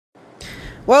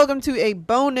Welcome to a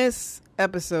bonus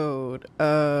episode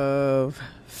of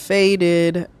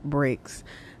Faded Breaks.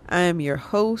 I am your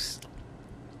host,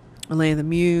 Elaine the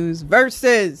Muse,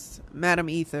 versus Madam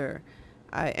Ether.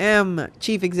 I am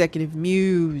Chief Executive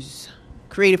Muse,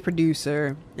 creative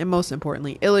producer, and most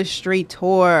importantly,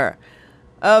 illustrator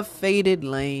of Faded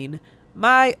Lane,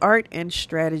 my art and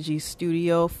strategy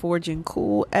studio forging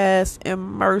cool ass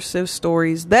immersive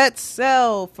stories that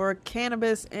sell for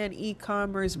cannabis and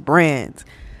e-commerce brands.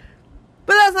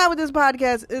 But that's not what this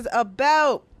podcast is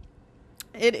about.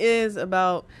 It is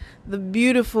about the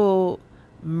beautiful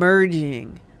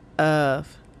merging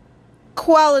of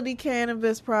quality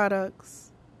cannabis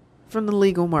products from the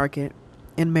legal market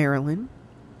in Maryland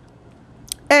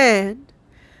and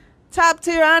top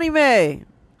tier anime.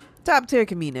 Top tier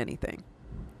can mean anything,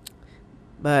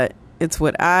 but it's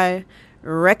what I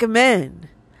recommend.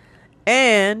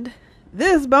 And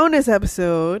this bonus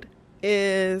episode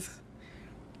is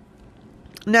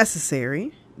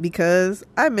necessary because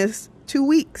I missed 2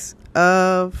 weeks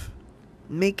of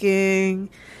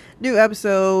making new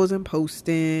episodes and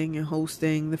posting and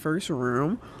hosting the first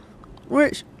room,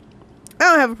 which I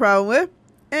don't have a problem with.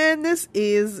 And this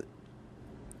is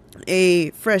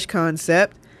a fresh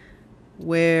concept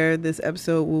where this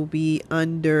episode will be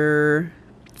under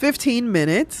 15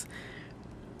 minutes.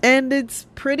 And it's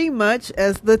pretty much,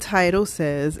 as the title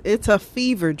says, it's a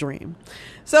fever dream.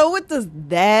 So what does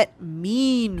that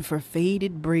mean for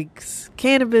Faded Breaks,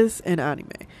 cannabis, and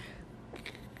anime?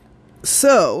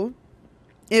 So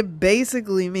it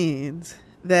basically means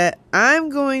that I'm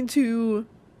going to,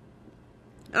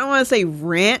 I don't want to say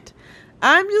rant,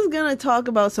 I'm just going to talk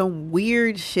about some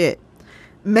weird shit.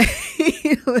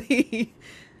 Mainly,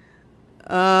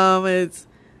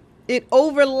 it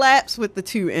overlaps with the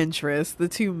two interests, the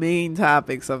two main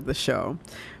topics of the show,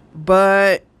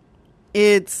 but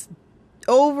it's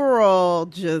overall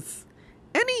just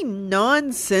any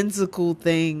nonsensical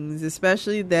things,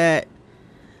 especially that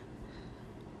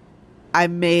I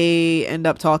may end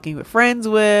up talking with friends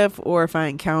with, or if I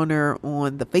encounter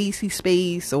on the Facey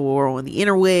space or on the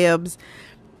interwebs,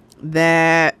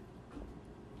 that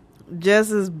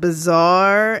just as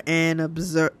bizarre and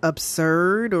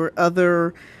absurd or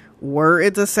other word.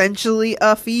 It's essentially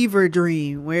a fever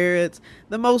dream where it's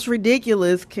the most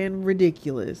ridiculous can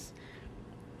ridiculous.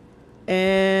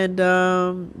 And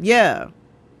yeah,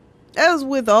 as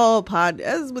with this whole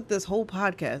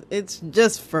podcast, it's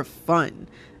just for fun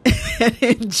and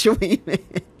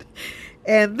enjoyment.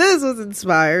 And this was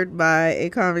inspired by a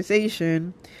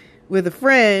conversation with a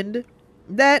friend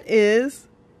that is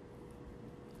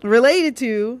related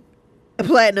to a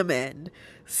Platinum End.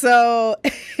 So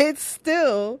it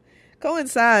still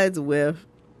coincides with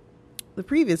the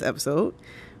previous episode,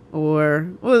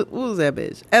 or what was that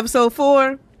bitch? Episode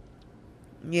 4?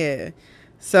 Yeah.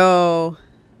 So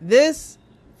this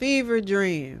fever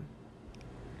dream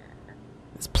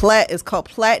is called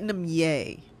Platinum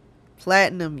Yay.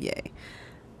 Platinum Yay.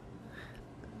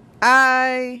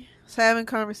 I was having a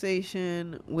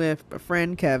conversation with a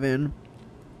friend, Kevin.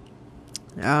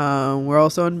 We're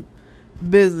also in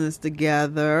business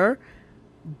together,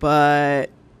 but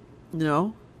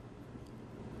I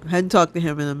hadn't talked to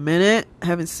him in a minute,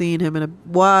 haven't seen him in a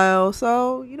while,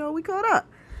 so we caught up,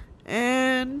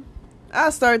 and I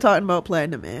started talking about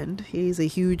Platinum End. He's a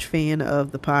huge fan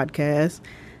of the podcast,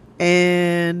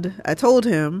 and I told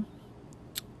him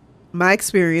my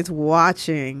experience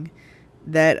watching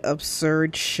that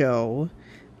absurd show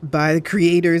by the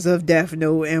creators of Death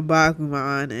Note and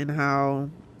Bakuman, and how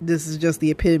this is just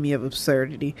the epitome of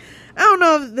absurdity. I don't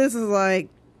know if this is like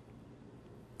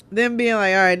them being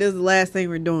like, alright, this is the last thing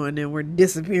we're doing and we're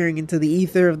disappearing into the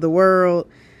ether of the world,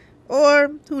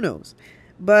 or who knows.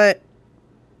 But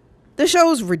the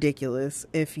show's ridiculous.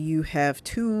 If you have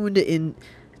tuned into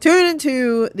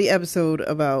the episode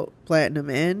about Platinum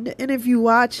End, and if you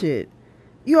watch it,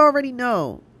 you already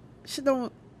know.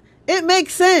 It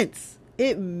makes sense.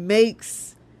 It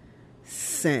makes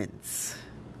sense.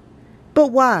 But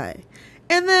why?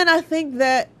 And then I think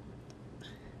that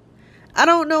I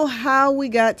don't know how we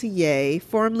got to Ye,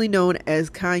 formerly known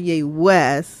as Kanye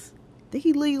West. Did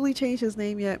he legally change his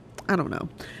name yet? I don't know.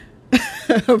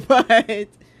 But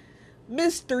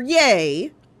Mr.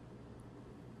 Ye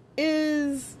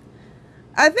is,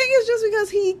 I think it's just because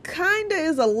he kind of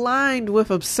is aligned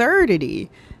with absurdity.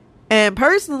 And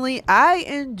personally, I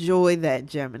enjoy that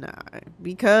Gemini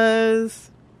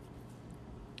because,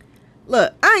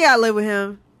 look, I ain't gotta live with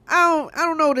him. I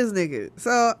don't know this nigga,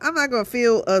 so I'm not gonna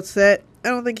feel upset. I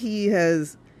don't think he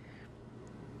has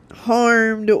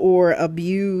harmed or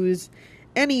abused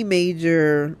any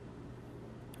major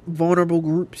vulnerable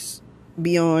groups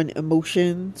beyond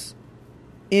emotions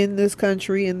in this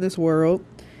country, in this world.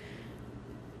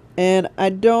 And I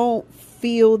don't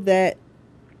feel that,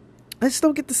 I just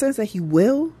don't get the sense that he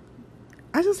will.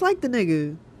 I just like the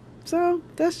nigga. So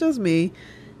that's just me.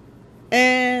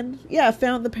 And yeah, I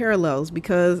found the parallels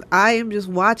because I am just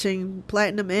watching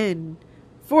Platinum end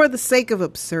for the sake of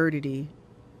absurdity.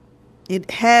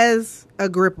 It has a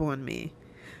grip on me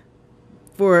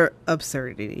for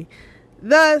absurdity.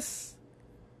 Thus,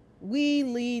 we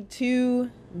lead to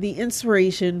the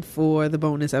inspiration for the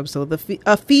bonus episode,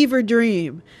 A Fever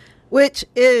Dream, which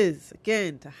is,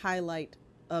 again, to highlight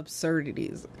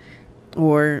absurdities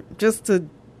or just to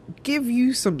give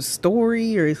you some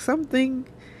story or something.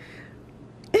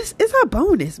 It's a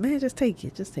bonus, man. Just take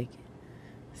it.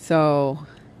 So,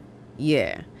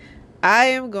 yeah. I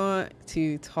am going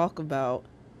to talk about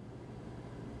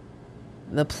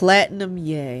the Platinum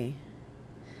Yay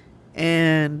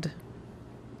and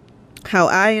how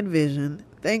I envision,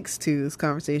 thanks to this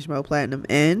conversation about Platinum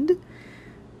End,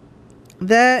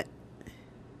 that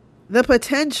the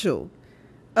potential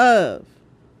of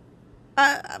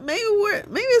maybe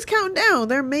it's counting down.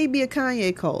 There may be a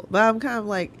Kanye cult, but I'm kind of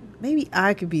like, maybe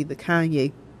I could be the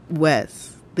Kanye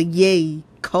West, the Ye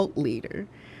cult leader.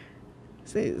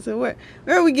 So where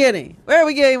are we getting? Where are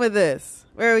we getting with this?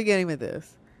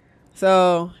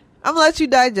 So I'm gonna let you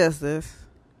digest this.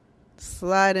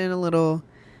 Slide in a little.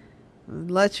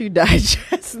 Let you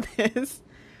digest this.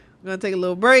 I'm gonna take a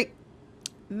little break.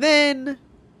 Then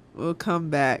we'll come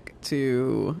back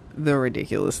to the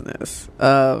ridiculousness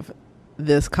of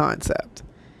this concept.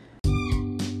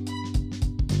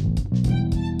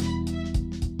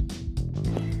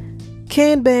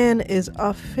 Kanban is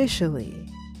officially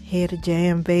here to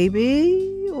jam, baby,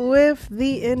 with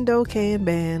the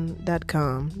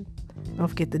IndoKanban.com. Don't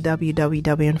forget the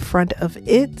www in front of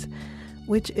it,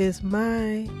 which is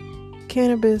my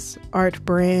cannabis art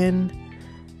brand,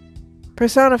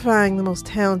 personifying the most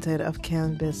talented of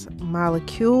cannabis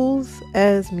molecules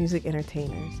as music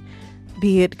entertainers.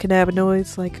 Be it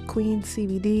cannabinoids like Queen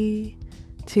CBD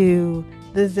to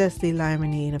the zesty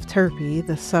limonene of Terpy,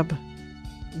 the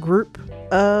subgroup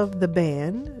of the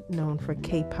band known for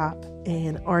K-pop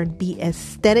and R&B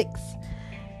aesthetics.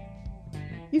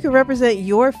 You can represent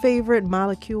your favorite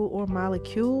molecule or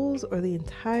molecules or the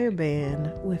entire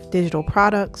band with digital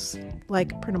products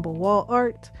like printable wall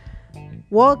art,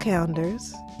 wall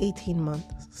calendars, 18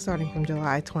 months starting from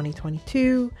July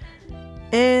 2022,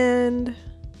 and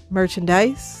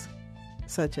merchandise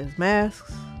such as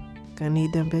masks, gonna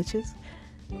need them bitches,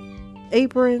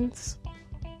 aprons,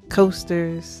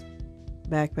 coasters,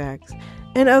 backpacks,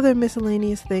 and other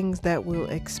miscellaneous things that will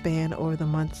expand over the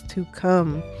months to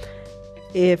come.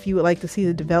 If you would like to see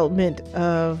the development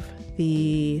of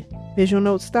the visual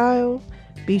note style,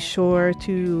 be sure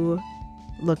to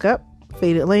look up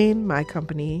Faded Lane, my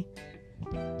company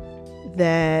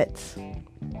that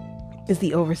is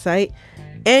the oversight.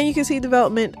 And you can see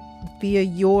development via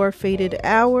Your Faded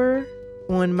Hour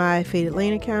on my Faded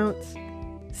Lane accounts.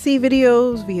 See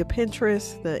videos via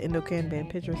Pinterest, the IndoKanban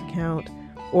Pinterest account,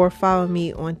 or follow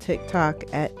me on TikTok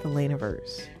at The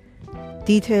Laneverse.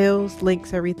 Details,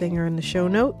 links, everything are in the show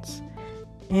notes.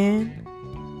 And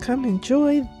come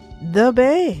enjoy the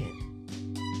band.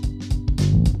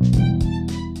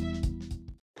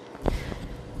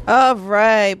 All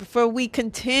right, before we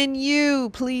continue,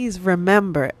 please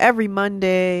remember every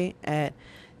Monday at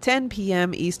 10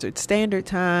 p.m. Eastern Standard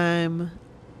Time,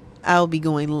 I'll be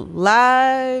going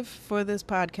live for this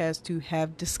podcast to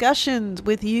have discussions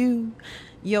with you,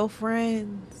 your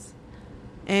friends.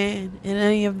 And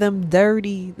any of them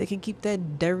dirty, they can keep their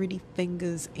dirty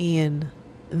fingers in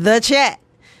the chat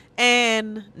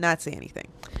and not say anything.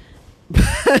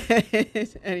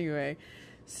 But anyway,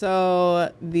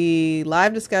 so the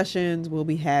live discussions will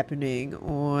be happening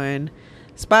on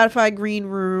Spotify Green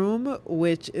Room,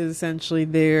 which is essentially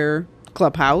their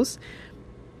Clubhouse.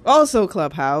 Also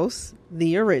Clubhouse,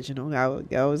 the original. I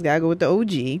always gotta go with the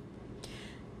OG.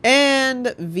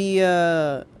 And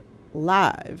via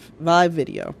live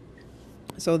video.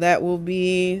 So that will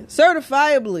be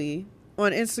certifiably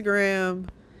on Instagram,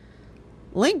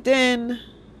 LinkedIn,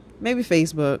 maybe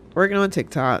Facebook, working on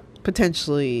TikTok,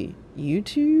 potentially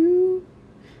YouTube,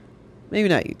 maybe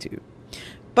not YouTube.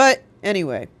 But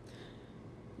anyway,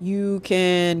 you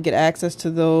can get access to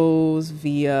those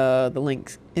via the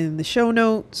links in the show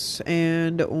notes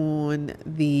and on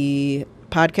the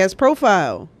podcast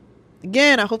profile.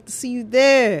 Again, I hope to see you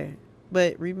there.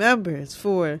 But remember, it's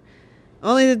for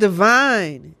only the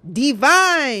divine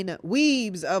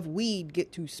weebs of weed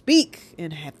get to speak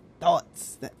and have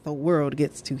thoughts that the world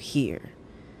gets to hear.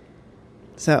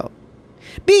 So,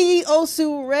 Be ye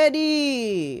also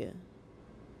ready.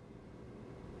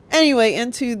 Anyway,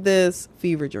 into this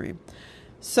fever dream.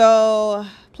 So,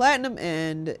 Platinum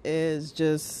End is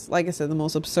just, like I said, the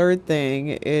most absurd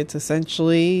thing. It's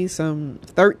essentially some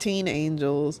 13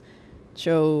 angels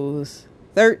chose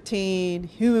 13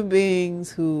 human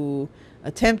beings who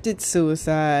attempted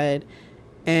suicide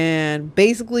and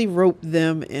basically roped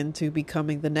them into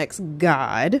becoming the next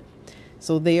god.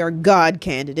 So they are god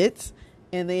candidates.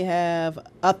 And they have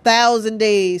 1,000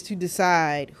 days to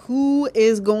decide who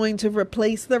is going to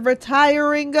replace the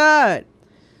retiring god.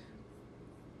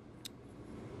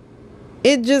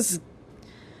 That's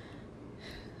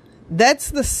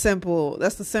the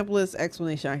simplest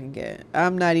explanation I can get.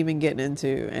 I'm not even getting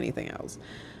into anything else.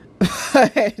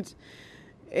 But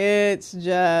it's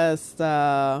just,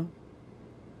 Kanye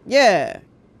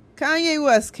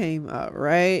West came up,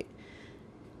 right?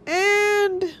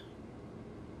 And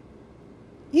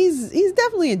he's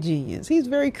definitely a genius. He's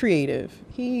very creative.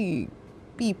 He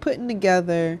be putting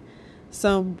together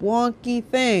some wonky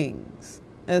things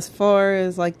as far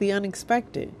as like the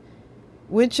unexpected,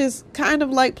 which is kind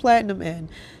of like Platinum End.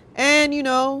 And you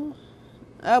know,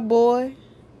 our boy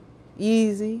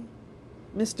Yeezy,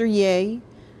 Mr. Ye,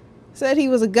 said he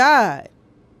was a god.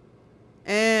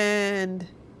 And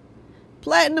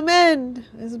Platinum End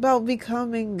is about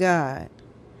becoming God.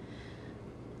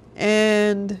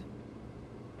 And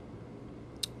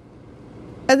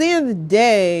at the end of the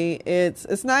day,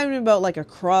 it's not even about like a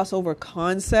crossover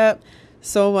concept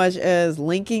so much as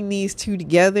linking these two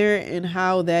together and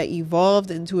how that evolved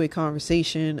into a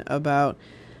conversation about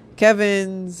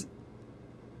Kevin's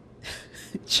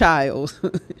child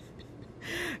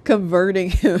converting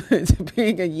him to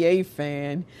being a Ye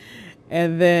fan,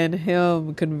 and then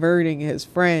him converting his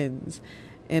friends,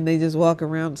 and they just walk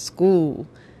around school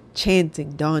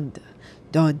chanting Donda,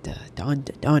 Donda,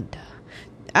 Donda, Donda.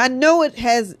 I know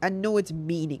it's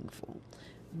meaningful,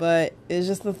 but it's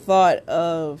just the thought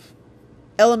of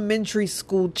elementary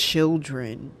school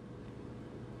children,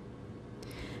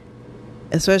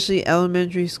 especially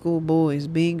elementary school boys,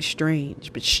 being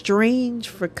strange. But strange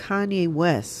for Kanye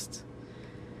West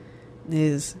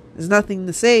is nothing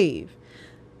to save.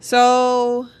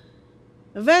 So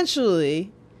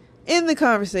eventually, in the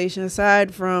conversation,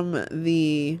 aside from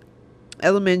the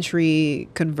elementary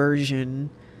conversion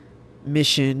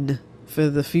mission for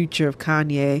the future of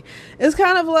Kanye, it's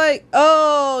kind of like,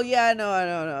 oh yeah, I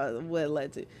know what it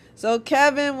led to. So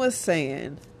Kevin was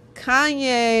saying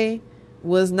Kanye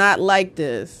was not like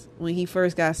this when he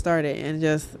first got started, and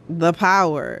just the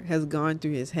power has gone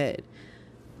through his head.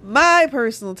 My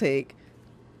personal take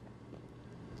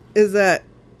is that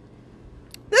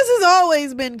this has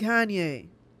always been Kanye.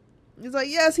 It's like,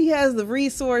 yes, he has the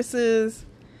resources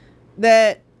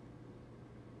that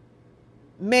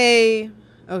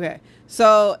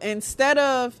so instead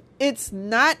of, it's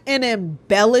not an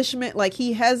embellishment, like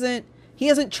he hasn't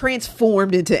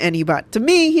transformed into anybody. To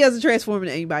me, he hasn't transformed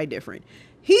into anybody different.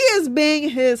 He is being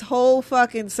his whole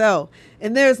fucking self,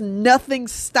 and there's nothing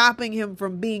stopping him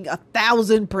from being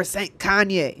 1,000%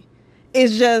 Kanye.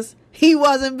 It's just he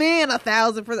wasn't being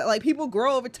 1,000%. Like, people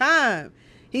grow over time.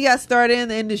 He got started in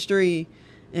the industry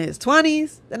in his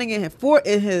 20s, then again in his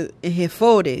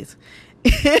 40s.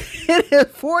 In his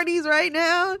 40s right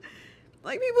now.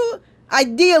 Like, people,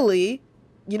 ideally,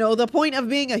 you know, the point of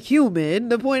being a human,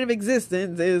 the point of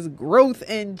existence is growth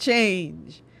and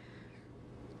change.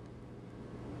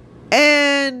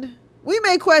 And we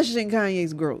may question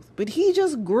Kanye's growth, but he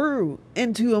just grew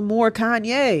into a more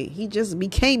Kanye. He just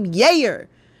became Yayer.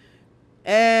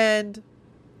 And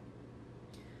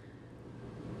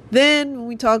then when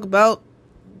we talk about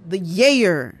the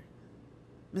Yayer,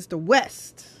 Mr.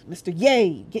 West, Mr.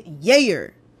 Ye, get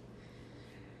Yayer,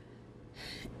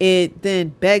 it then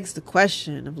begs the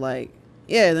question of like,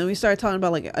 yeah, then we start talking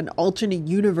about like an alternate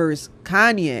universe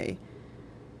Kanye.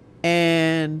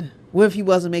 And what if he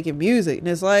wasn't making music? And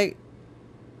it's like,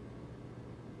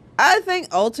 I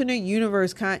think alternate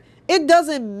universe Kanye, it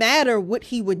doesn't matter what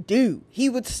he would do. He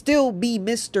would still be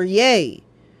Mr. Ye.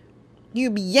 He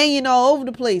would be yaying all over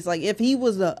the place. Like, if he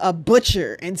was a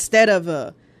butcher instead of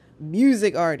a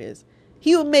music artist,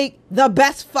 he would make the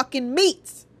best fucking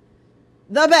meats.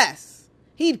 The best.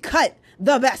 He'd cut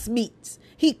the best meats.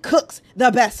 He cooks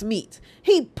the best meats.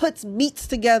 He puts meats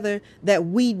together that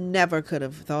we never could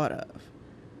have thought of.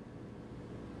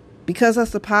 Because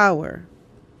that's the power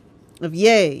of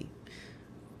Ye.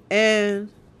 And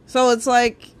so it's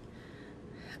like,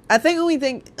 I think when we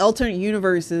think alternate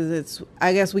universes, it's,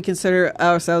 I guess we consider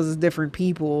ourselves as different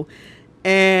people.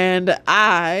 And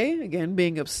I, again,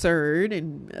 being absurd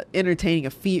and entertaining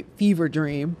a fever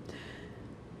dream,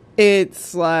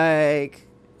 It's like,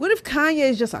 what if Kanye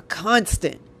is just a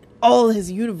constant in all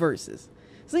his universes?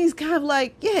 So he's kind of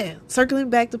like, yeah, circling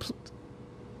back to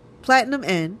Platinum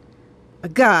End, a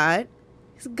god.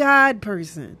 He's a god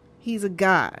person. He's a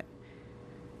god.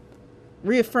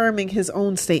 Reaffirming his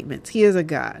own statements. He is a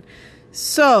god.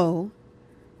 So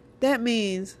that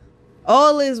means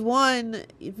all is one.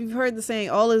 If you've heard the saying,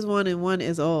 all is one and one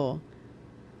is all.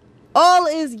 All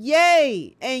is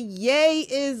yay, and yay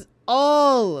is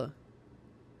all.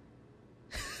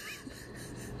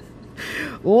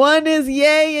 One is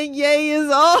yay, and yay is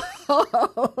all.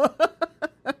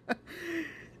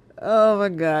 Oh my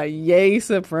God, yay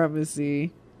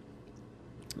supremacy.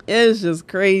 It's just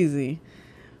crazy.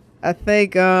 I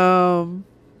think, who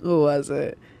was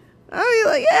it? I mean,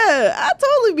 like, yeah, I'd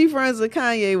totally be friends with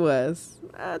Kanye West.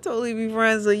 I'd totally be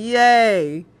friends with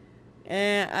Yay.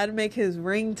 And I'd make his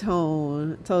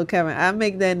ringtone. I told Kevin, I'd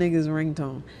make that nigga's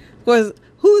ringtone. Of course,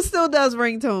 who still does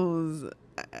ringtones?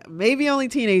 Maybe only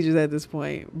teenagers at this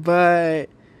point. But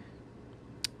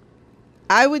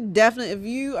I would definitely, if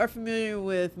you are familiar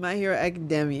with My Hero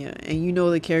Academia and you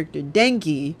know the character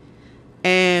Denki,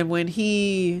 and when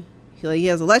he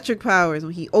has electric powers,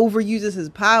 when he overuses his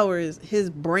powers, his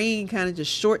brain kind of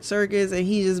just short circuits and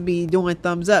he just be doing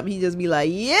thumbs up. He just be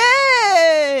like,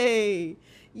 yay!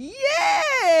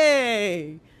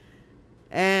 Yay!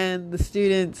 And the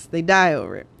students, they die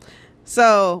over it.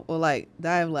 So, well, like,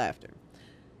 die of laughter.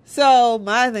 So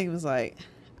my thing was like,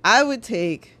 I would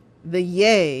take the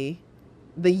yaying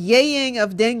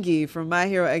of Denki from My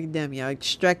Hero Academia,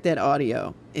 extract that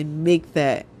audio and make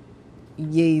that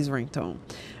Yay's ringtone.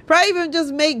 Probably even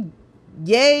just make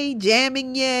Yay,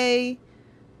 jamming Yay,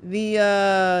 the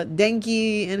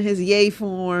Denki in his Yay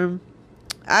form.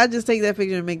 I'd just take that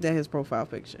picture and make that his profile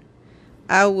picture.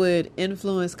 I would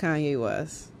influence Kanye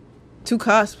West to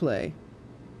cosplay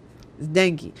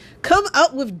Denki. Come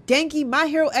up with Denki My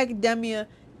Hero Academia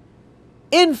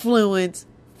influence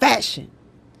fashion.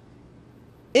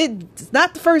 It's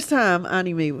not the first time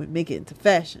anime would make it into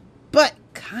fashion, but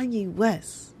Kanye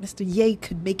West, Mr. Ye,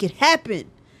 could make it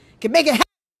happen.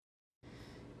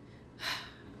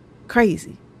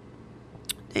 Crazy.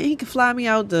 And he could fly me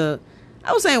out to,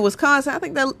 I was saying Wisconsin. I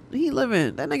think that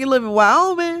nigga live in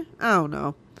Wyoming. I don't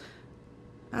know.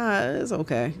 It's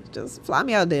okay. Just fly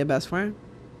me out there, best friend.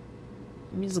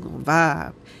 I'm just gonna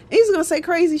vibe. And he's gonna say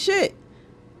crazy shit.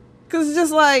 Cause it's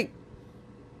just like,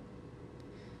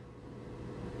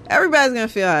 everybody's gonna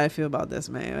feel how I feel about this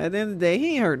man. At the end of the day,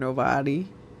 he ain't hurt nobody.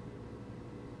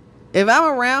 If I'm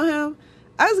around him,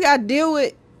 I just gotta deal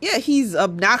with, yeah, he's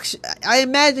obnoxious. I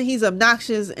imagine he's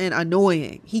obnoxious and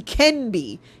annoying. He can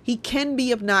be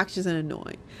obnoxious and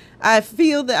annoying. I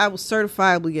feel that I will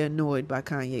certifiably get annoyed by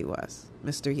Kanye West,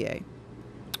 Mr. Ye.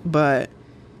 But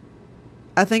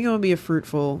I think it will be a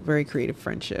fruitful, very creative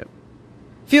friendship,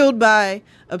 fueled by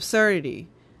absurdity.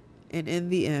 And in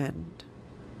the end,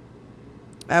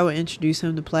 I will introduce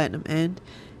him to Platinum End.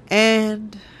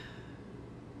 And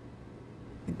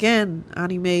again,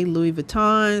 Anime Louis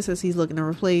Vuitton says he's looking to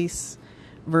replace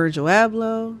Virgil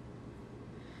Abloh.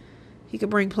 He could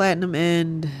bring Platinum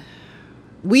End.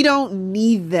 We don't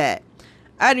need that.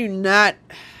 I do not.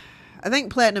 I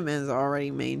think Platinum End is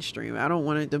already mainstream. I don't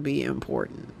want it to be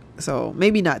important. So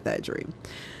maybe not that dream.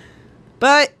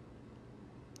 But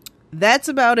that's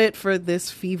about it for this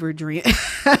Fever Dream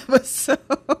episode.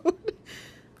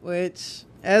 Which,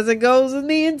 as it goes in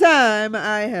the time,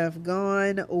 I have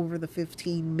gone over the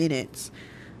 15 minutes.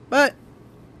 But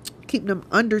keep them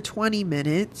under 20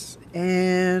 minutes.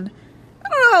 And I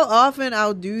don't know how often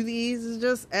I'll do these. It's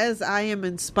just as I am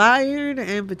inspired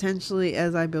and potentially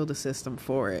as I build a system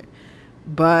for it.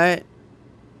 But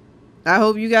I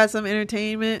hope you got some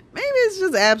entertainment. Maybe it's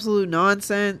just absolute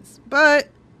nonsense. But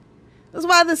that's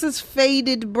why this is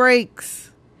Faded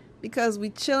Breaks. Because we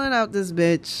chilling out this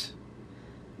bitch.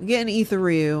 Getting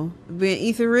ethereal. Being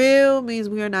ethereal means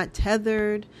we are not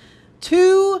tethered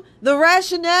to the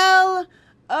rationale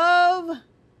of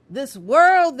this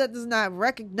world that does not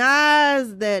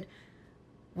recognize that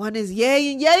one is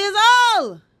yay and yay is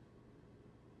all.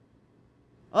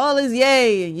 All is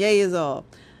yay and yay is all.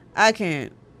 I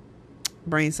can't.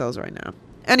 Brain cells right now.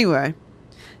 Anyway,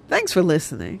 thanks for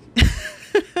listening.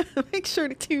 Make sure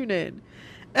to tune in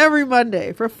every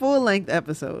Monday for full-length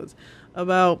episodes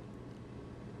about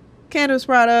cannabis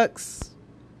products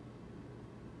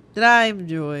that I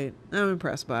enjoyed, I'm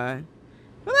impressed by,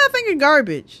 but I think are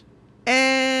garbage,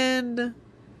 and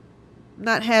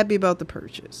not happy about the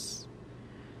purchase.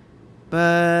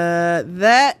 But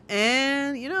that,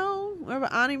 and whatever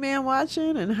anime I'm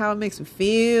watching and how it makes me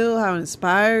feel, how it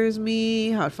inspires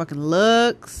me, how it fucking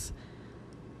looks,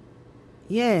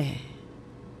 Yeah.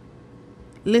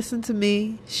 Listen to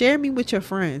me. Share me with your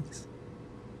friends.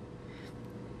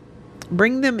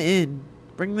 Bring them in.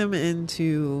 Bring them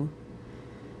into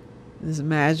this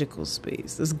magical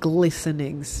space, this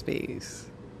glistening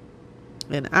space.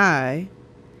 And I'll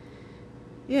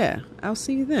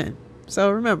see you then.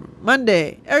 So remember,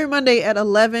 every Monday at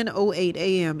 11:08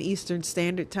 a.m. Eastern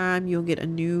Standard Time, you'll get a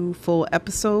new full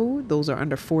episode. Those are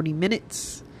under 40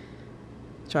 minutes.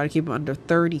 Try to keep them under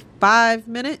 35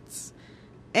 minutes.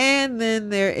 And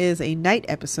then there is a night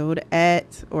episode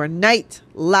night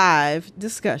live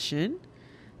discussion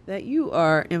that you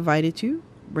are invited to.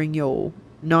 Bring your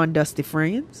non-dusty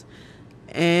friends.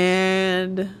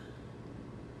 And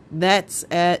that's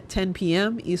at 10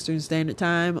 p.m. Eastern Standard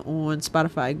Time on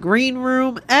Spotify Green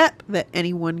Room app that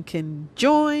anyone can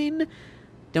join.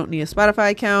 Don't need a Spotify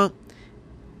account.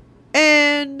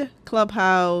 And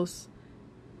Clubhouse.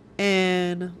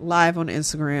 And live on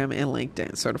Instagram and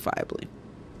LinkedIn certifiably.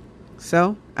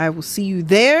 So I will see you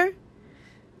there.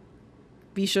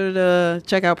 Be sure to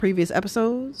check out previous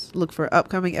episodes. Look for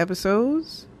upcoming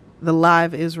episodes. The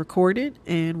live is recorded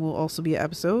and will also be an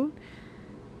episode.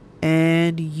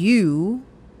 And you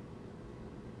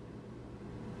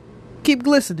keep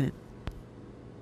glistening.